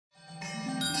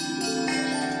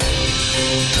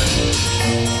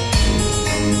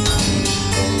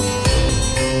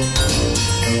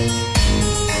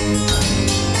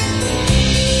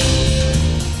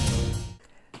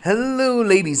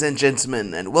ladies and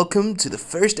gentlemen, and welcome to the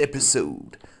first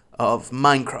episode of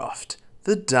Minecraft,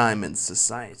 the Diamond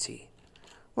Society.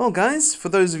 Well guys, for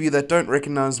those of you that don't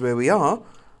recognize where we are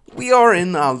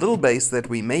in our little base that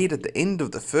we made at the end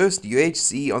of the first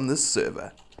UHC on this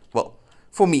server. Well,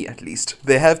 for me at least.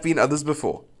 There have been others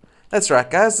before. That's right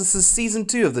guys, this is Season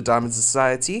 2 of the Diamond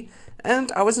Society,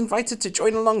 and I was invited to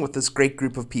join along with this great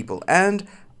group of people, and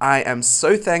I am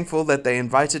so thankful that they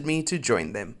invited me to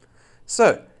join them.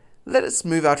 So, let us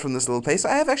move out from this little place.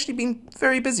 I have actually been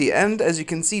very busy, and as you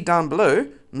can see down below,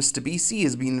 Mr. BC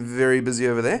has been very busy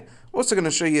over there. Also going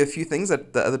to show you a few things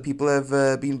that the other people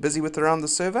have been busy with around the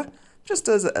server, just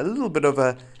as a little bit of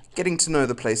a getting to know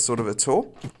the place sort of a tour.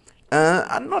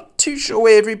 I'm not too sure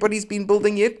where everybody's been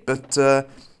building yet, but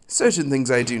certain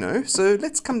things I do know, so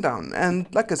let's come down. And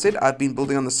like I said, I've been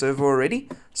building on the server already,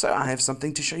 so I have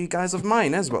something to show you guys of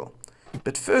mine as well.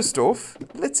 But first off,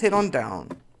 let's head on down.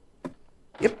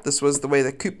 Yep, this was the way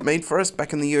that Coop made for us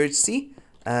back in the UHC,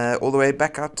 all the way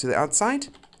back out to the outside.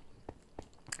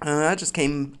 I just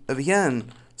came over here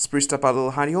and spruced up our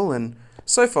little hidey hole, and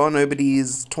so far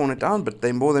nobody's torn it down, but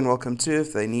they're more than welcome to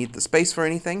if they need the space for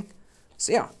anything.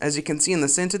 So yeah, as you can see in the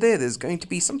center there's going to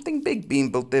be something big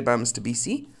being built there by Mr.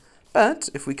 BC. But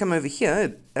if we come over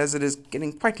here, as it is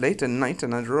getting quite late at night,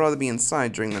 and I'd rather be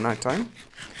inside during the night time,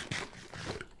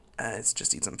 let's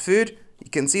just eat some food. You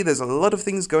can see there's a lot of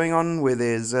things going on where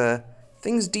there's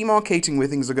things demarcating where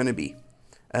things are going to be.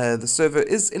 The server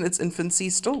is in its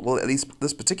infancy still, well at least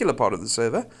this particular part of the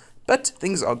server, but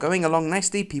things are going along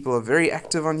nicely. People are very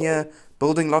active on here,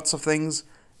 building lots of things,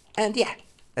 and yeah,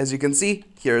 as you can see,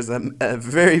 here is a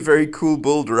very, very cool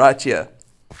build right here.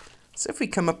 So if we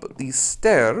come up these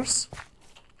stairs,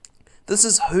 this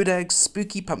is Hodag's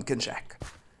spooky pumpkin shack,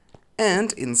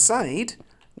 and inside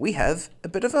we have a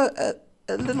bit of a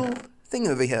little thing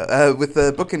over here with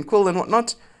a book and quill and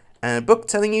whatnot, and a book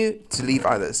telling you to leave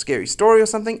either a scary story or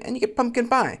something, and you get pumpkin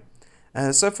pie.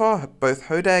 So far, both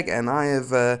Hodag and I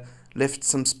have left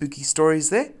some spooky stories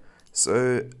there,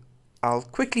 so I'll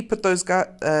quickly put those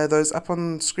up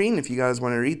on screen if you guys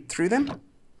want to read through them.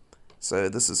 So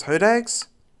this is Hodag's.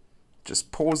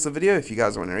 Just pause the video if you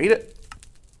guys want to read it.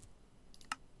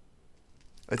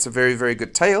 It's a very, very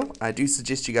good tale. I do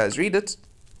suggest you guys read it.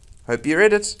 Hope you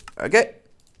read it. Okay.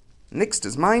 Next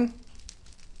is mine.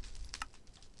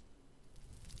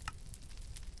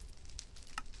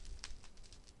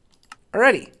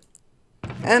 Alrighty.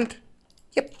 And,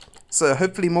 yep. So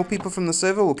hopefully more people from the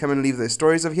server will come and leave their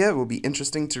stories over here. It will be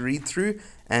interesting to read through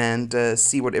and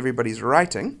see what everybody's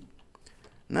writing.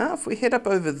 Now, if we head up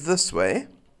over this way,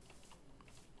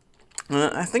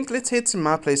 I think let's head to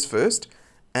my place first,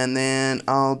 and then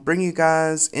I'll bring you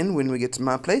guys in when we get to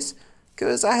my place.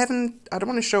 Because I don't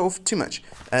want to show off too much.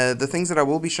 The things that I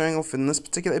will be showing off in this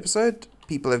particular episode,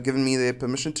 people have given me their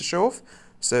permission to show off.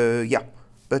 So yeah,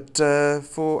 but I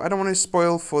don't want to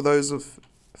spoil for the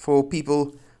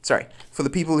people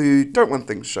who don't want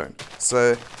things shown.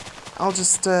 So I'll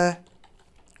just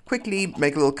quickly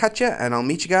make a little cut here, and I'll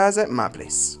meet you guys at my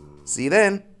place. See you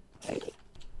then.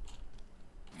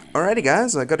 Alrighty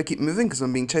guys, I got to keep moving because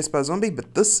I'm being chased by a zombie.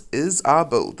 But this is our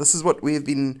build. This is what we have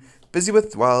been busy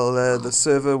with while the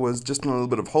server was just on a little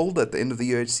bit of hold at the end of the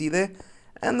UHC there,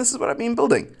 and this is what I've been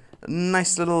building. A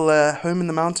nice little home in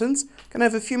the mountains. Gonna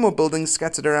have a few more buildings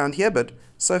scattered around here, but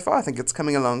so far I think it's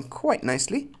coming along quite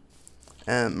nicely.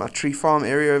 My tree farm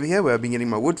area over here where I've been getting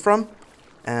my wood from,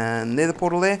 and nether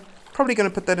portal there. Probably gonna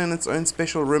put that in its own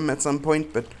special room at some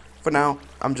point, but for now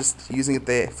I'm just using it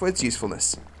there for its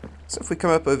usefulness. So if we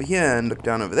come up over here and look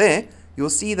down over there, you'll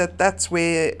see that that's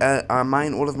where I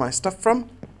mine all of my stuff from.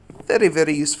 Very,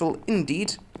 very useful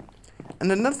indeed.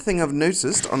 And another thing I've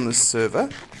noticed on this server,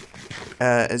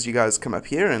 as you guys come up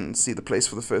here and see the place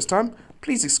for the first time,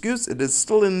 please excuse, it is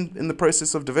still in the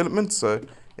process of development, so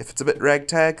if it's a bit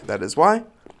ragtag, that is why.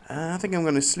 I think I'm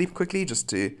going to sleep quickly just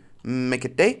to make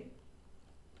it day.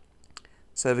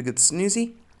 So have a good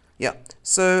snoozy. Yeah,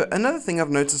 so another thing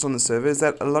I've noticed on the server is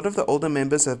that a lot of the older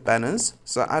members have banners,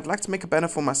 so I'd like to make a banner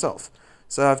for myself.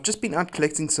 So I've just been out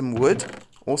collecting some wood.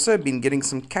 Also been getting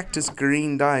some cactus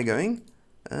green dye going.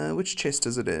 Which chest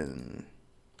is it in?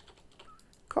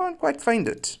 Can't quite find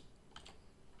it.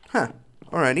 Huh.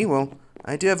 Alrighty, well,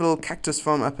 I do have a little cactus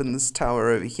farm up in this tower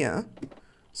over here.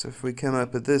 So if we come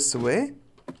up this way,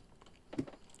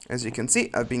 as you can see,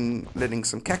 I've been letting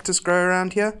some cactus grow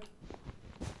around here.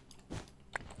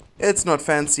 It's not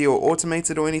fancy or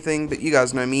automated or anything, but you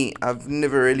guys know me, I've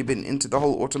never really been into the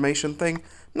whole automation thing.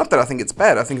 Not that I think it's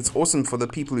bad, I think it's awesome for the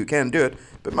people who can do it,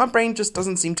 but my brain just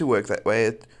doesn't seem to work that way.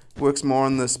 It works more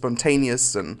on the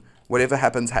spontaneous and whatever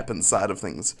happens, happens side of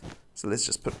things. So let's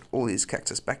just put all these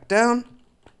cactus back down.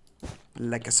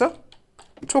 like so.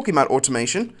 Talking about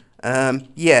automation,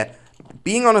 yeah,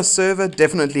 being on a server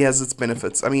definitely has its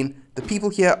benefits. I mean, the people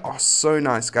here are so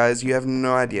nice, guys. You have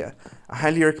no idea. I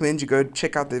highly recommend you go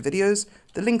check out their videos.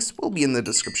 The links will be in the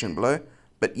description below.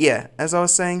 But yeah, as I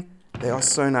was saying, they are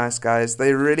so nice, guys.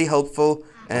 They're really helpful.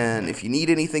 And if you need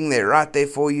anything, they're right there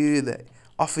for you. They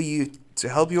offer you to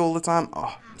help you all the time.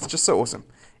 Oh, it's just so awesome.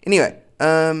 Anyway,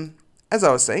 as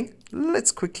I was saying,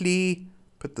 let's quickly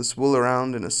put this wool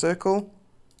around in a circle.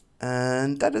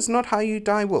 And that is not how you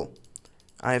dye wool.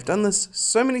 I have done this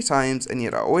so many times, and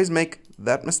yet I always make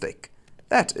that mistake.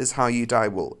 That is how you dye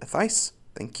wool. Athais,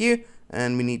 thank you.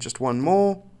 And we need just one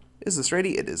more. Is this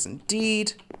ready? It is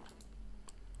indeed.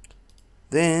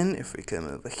 Then, if we come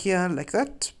over here like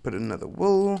that, put another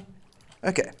wool.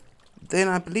 Okay. Then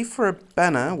I believe for a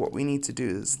banner, what we need to do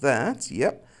is that.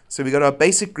 Yep. So we got our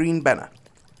basic green banner.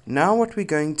 Now what we're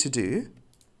going to do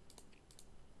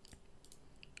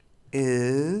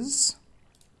is...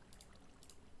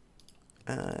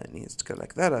 it needs to go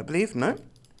like that, I believe. No.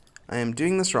 I am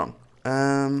doing this wrong.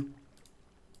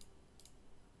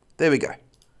 There we go.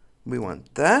 We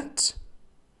want that.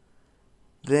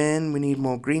 Then we need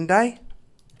more green dye.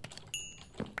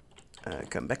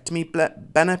 Come back to me,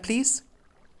 banner, please.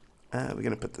 We're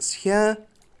going to put this here.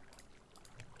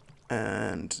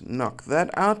 And knock that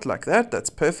out like that. That's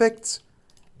perfect.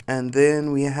 And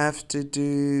then we have to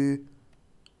do...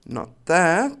 not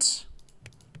that.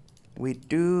 We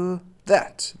do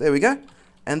that. There we go.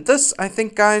 And this, I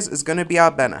think, guys, is going to be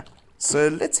our banner. So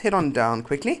let's head on down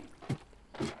quickly.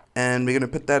 And we're going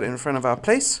to put that in front of our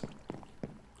place.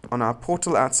 On our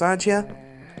portal outside here.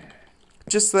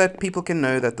 Just so that people can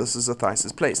know that this is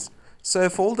Athais' place. So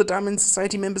for all the Diamond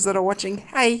Society members that are watching,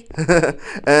 hey!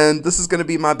 And this is going to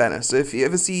be my banner. So if you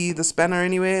ever see this banner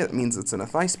anywhere, it means it's an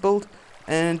Athais build.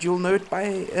 And you'll know it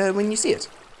by when you see it.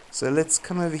 So let's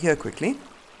come over here quickly.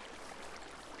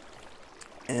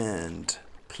 And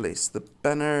place the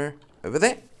banner over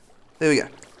there. There we go.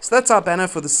 So that's our banner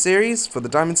for the series, for the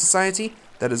Diamond Society.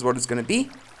 That is what it's going to be.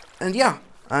 And yeah,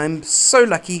 I'm so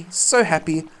lucky, so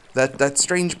happy that that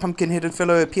strange pumpkin-headed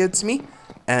fellow appeared to me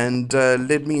and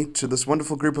led me to this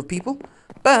wonderful group of people.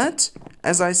 But,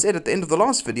 as I said at the end of the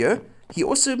last video, he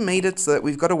also made it so that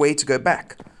we've got a way to go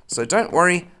back. So don't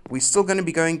worry, we're still going to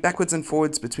be going backwards and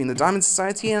forwards between the Diamond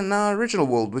Society and our original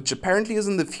world, which apparently is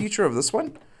in the future of this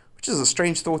one, which is a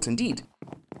strange thought indeed.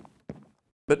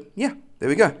 But yeah, there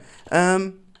we go.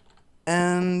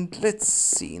 And let's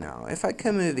see now, if I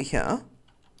come over here.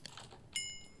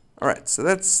 Alright, so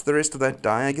that's the rest of that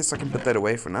dye. I guess I can put that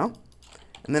away for now.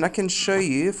 And then I can show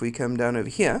you, if we come down over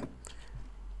here,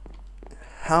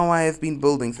 how I have been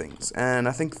building things. And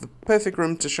I think the perfect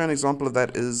room to show an example of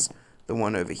that is the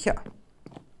one over here.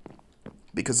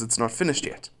 Because it's not finished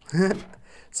yet.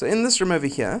 So in this room over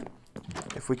here,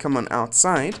 if we come on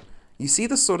outside, you see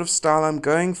the sort of style I'm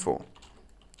going for.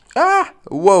 Ah!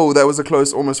 Whoa, that was a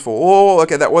close almost fall. Oh,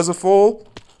 okay, that was a fall.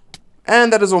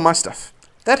 And that is all my stuff.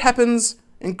 That happens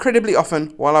incredibly often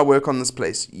while I work on this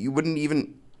place. You wouldn't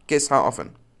even guess how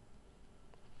often.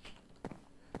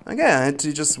 Okay, I had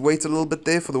to just wait a little bit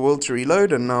there for the world to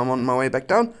reload, and now I'm on my way back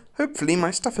down. Hopefully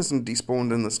my stuff hasn't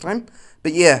despawned in this time.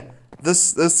 But yeah,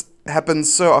 this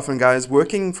happens so often, guys.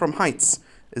 Working from heights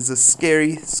is a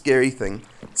scary, scary thing.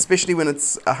 Especially when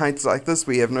it's a height like this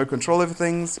where you have no control over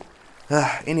things.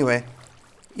 Anyway,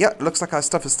 yeah, looks like our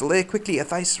stuff is still there. Quickly,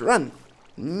 Athais, run.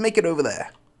 Make it over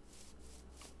there.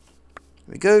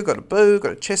 There we go, got a bow,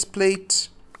 got a chest plate,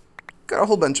 got a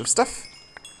whole bunch of stuff.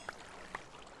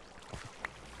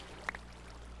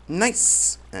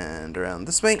 Nice, and around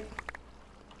this way.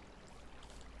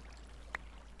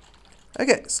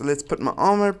 Okay, so let's put my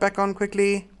armor back on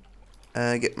quickly.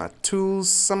 Get my tools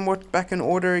somewhat back in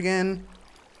order again.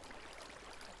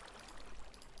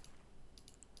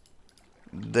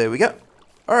 There we go.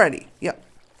 Alrighty, yeah.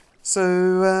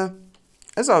 So,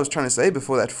 as I was trying to say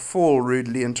before that fall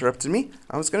rudely interrupted me,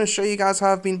 I was going to show you guys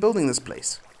how I've been building this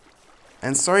place.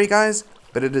 And sorry guys,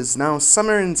 but it is now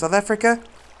summer in South Africa,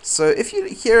 so if you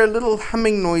hear a little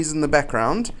humming noise in the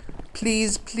background,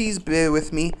 please bear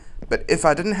with me, but if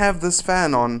I didn't have this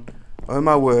fan on, oh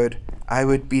my word, I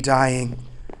would be dying.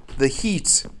 The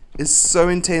heat is so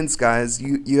intense, guys,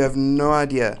 you have no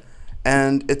idea.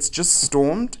 And it's just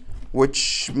stormed,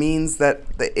 which means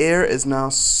that the air is now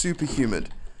super humid.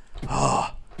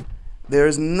 Ah, there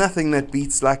is nothing that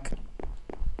beats like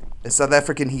a South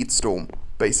African heat storm,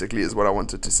 basically is what I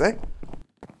wanted to say.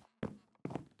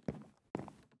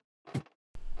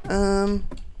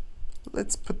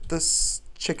 Let's put this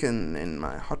chicken in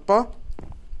my hotbar.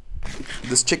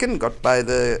 This chicken got by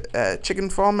the chicken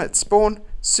farm at spawn.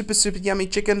 Super yummy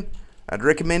chicken. I'd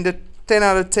recommend it. 10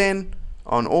 out of 10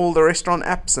 on all the restaurant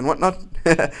apps and whatnot.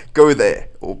 Go there,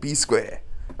 or be square.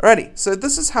 Alrighty, so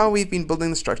this is how we've been building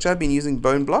the structure. I've been using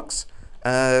bone blocks.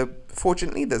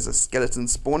 Fortunately, there's a skeleton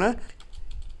spawner.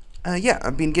 Yeah,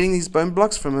 I've been getting these bone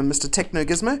blocks from a Mr. Techno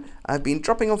Gizmo. I've been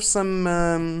dropping off some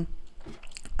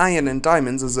iron and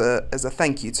diamonds as a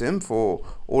thank you to him for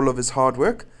all of his hard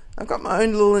work. I've got my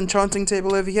own little enchanting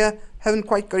table over here. Haven't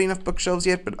quite got enough bookshelves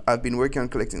yet, but I've been working on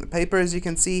collecting the paper, as you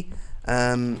can see.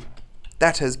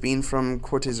 That has been from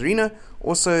Cortez Arena.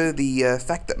 Also, the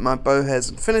fact that my bow has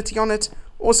infinity on it,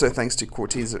 also thanks to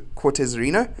Cortez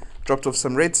Arena. Dropped off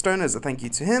some redstone as a thank you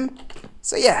to him.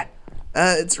 So yeah,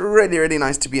 it's really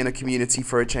nice to be in a community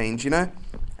for a change, you know.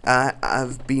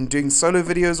 I've been doing solo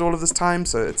videos all of this time,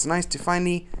 so it's nice to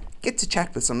finally get to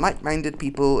chat with some like-minded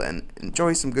people and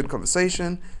enjoy some good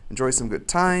conversation, enjoy some good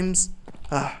times.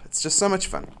 It's just so much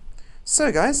fun.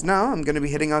 So guys, now I'm going to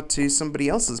be heading out to somebody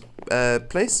else's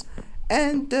place,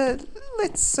 and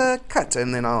let's cut,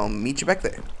 and then I'll meet you back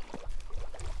there.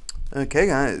 Okay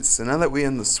guys, so now that we're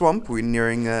in the swamp, we're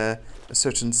nearing a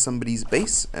certain somebody's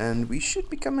base, and we should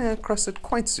be coming across it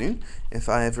quite soon, if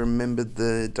I have remembered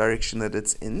the direction that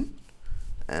it's in.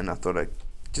 And I thought I'd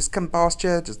just come past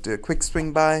here, just do a quick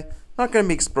swing by. Not going to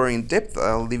be exploring in depth.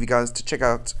 I'll leave you guys to check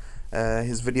out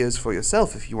his videos for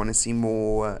yourself if you want to see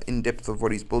more in depth of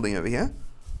what he's building over here.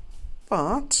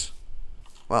 But,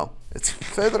 well, it's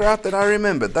further out than I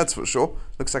remembered, that's for sure.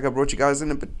 Looks like I brought you guys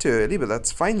in a bit too early, but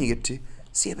that's fine. You get to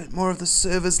see a bit more of the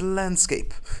server's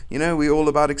landscape. You know, we're all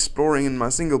about exploring in my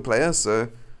single player, so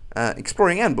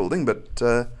exploring and building, but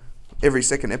every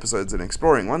second episode's an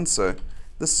exploring one, so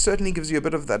this certainly gives you a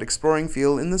bit of that exploring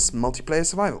feel in this multiplayer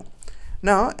survival.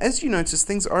 Now, as you notice,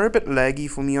 things are a bit laggy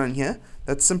for me on here.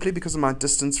 That's simply because of my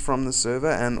distance from the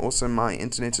server, and also my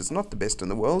internet is not the best in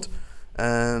the world.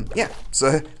 Yeah,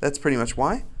 so that's pretty much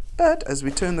why. But as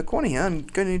we turn the corner here, I'm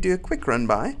going to do a quick run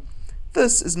by.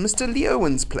 This is Mr.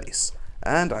 Leowen's place,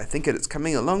 and I think it is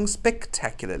coming along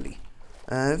spectacularly.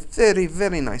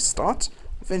 Very nice start.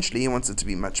 Eventually he wants it to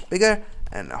be much bigger,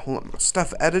 and a whole lot more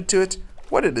stuff added to it.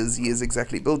 What it is he is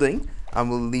exactly building, I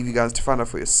will leave you guys to find out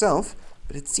for yourself,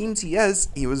 but it seems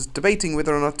he was debating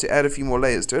whether or not to add a few more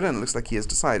layers to it, and it looks like he has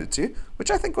decided to, which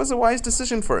I think was a wise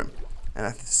decision for him. And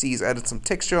I see he's added some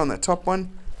texture on that top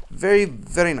one. Very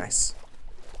nice.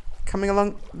 Coming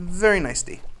along very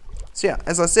nicely. So yeah,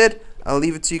 as I said, I'll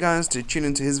leave it to you guys to tune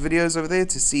into his videos over there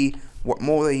to see what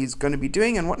more he's going to be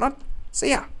doing and whatnot. So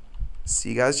yeah,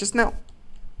 see you guys just now.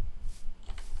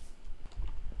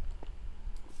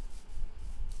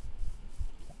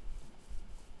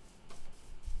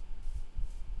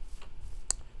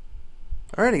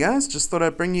 Alrighty guys, just thought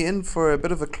I'd bring you in for a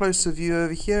bit of a closer view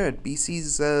over here at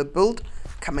BC's build.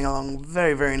 Coming along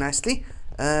very nicely.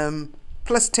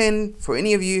 Plus 10 for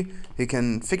any of you who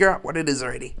can figure out what it is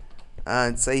already.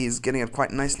 I'd say he's getting it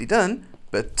quite nicely done,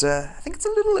 but I think it's a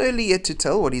little early yet to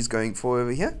tell what he's going for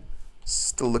over here.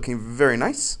 Still looking very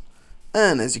nice.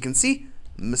 And as you can see,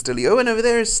 Mr. Leowen over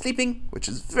there is sleeping, which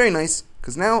is very nice,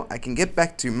 because now I can get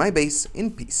back to my base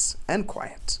in peace and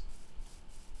quiet.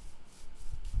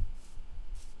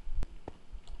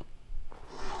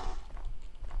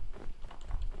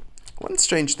 One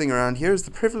strange thing around here is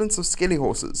the prevalence of skelly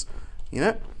horses, you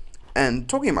know? And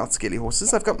talking about skelly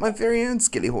horses, I've got my very own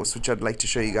skelly horse, which I'd like to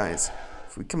show you guys.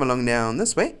 If we come along down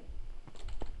this way.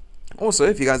 Also,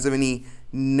 if you guys have any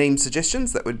name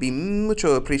suggestions, that would be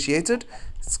mucho appreciated.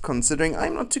 It's considering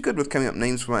I'm not too good with coming up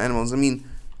names for my animals. I mean,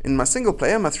 in my single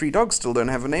player, my 3 dogs still don't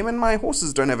have a name, and my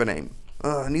horses don't have a name.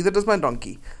 Neither does my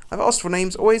donkey. I've asked for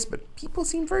names always, but people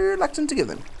seem very reluctant to give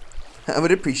them. I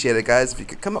would appreciate it, guys, if you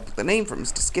could come up with a name for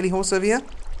Mr. Skelly Horse over here.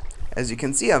 As you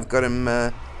can see, I've got him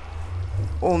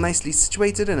all nicely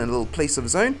situated in a little place of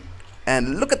his own.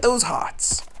 And look at those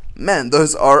hearts. Man,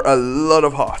 those are a lot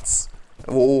of hearts.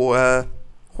 Or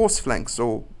horse flanks,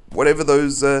 or whatever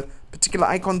those particular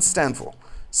icons stand for.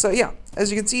 So yeah,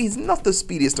 as you can see, he's not the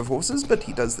speediest of horses, but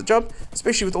he does the job.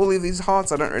 Especially with all of these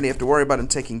hearts, I don't really have to worry about him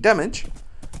taking damage.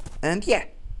 And yeah.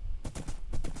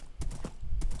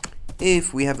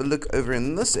 If we have a look over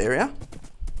in this area,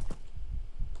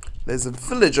 there's a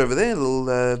village over there, a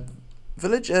little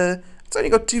village. It's only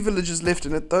got 2 villages left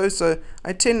in it though, so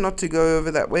I tend not to go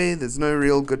over that way. There's no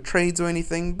real good trades or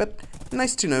anything, but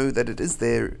nice to know that it is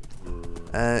there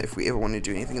if we ever want to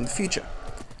do anything in the future.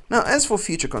 Now, as for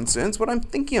future concerns, what I'm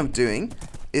thinking of doing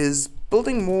is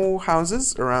building more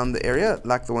houses around the area,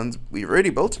 like the ones we've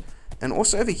already built, and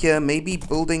also over here, maybe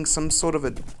building some sort of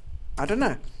a, I don't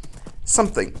know,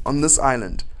 something on this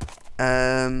island.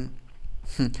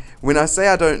 When I say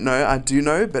I don't know, I do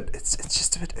know, but it's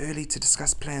just a bit early to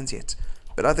discuss plans yet.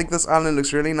 But I think this island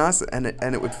looks really nice, and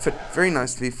it would fit very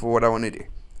nicely for what I want to do.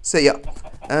 So yeah,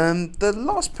 the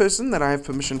last person that I have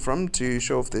permission from to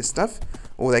show off their stuff,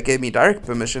 or that gave me direct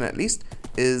permission at least,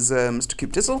 is Mr.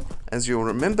 Coop Tissel. As you'll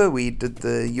remember, we did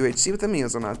the UHC with him. He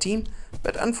was on our team,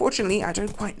 but unfortunately I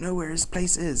don't quite know where his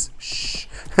place is. Shh.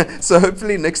 So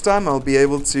hopefully next time I'll be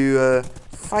able to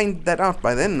find that out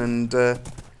by then, and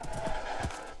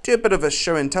do a bit of a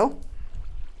show and tell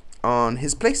on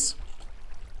his place.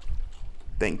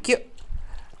 Thank you.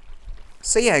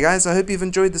 So yeah, guys, I hope you've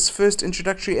enjoyed this first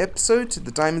introductory episode to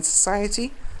the Diamond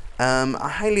Society. I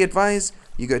highly advise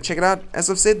you go check it out. As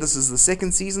I've said, this is the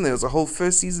second season. There was a whole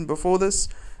first season before this.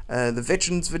 The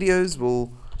veterans videos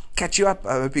will catch you up.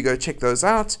 I hope you go check those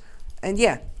out. And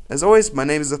yeah, as always, my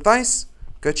name is Athais.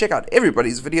 Go check out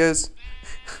everybody's videos.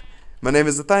 My name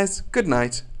is Athais. Good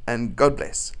night, and God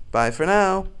bless. Bye for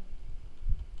now.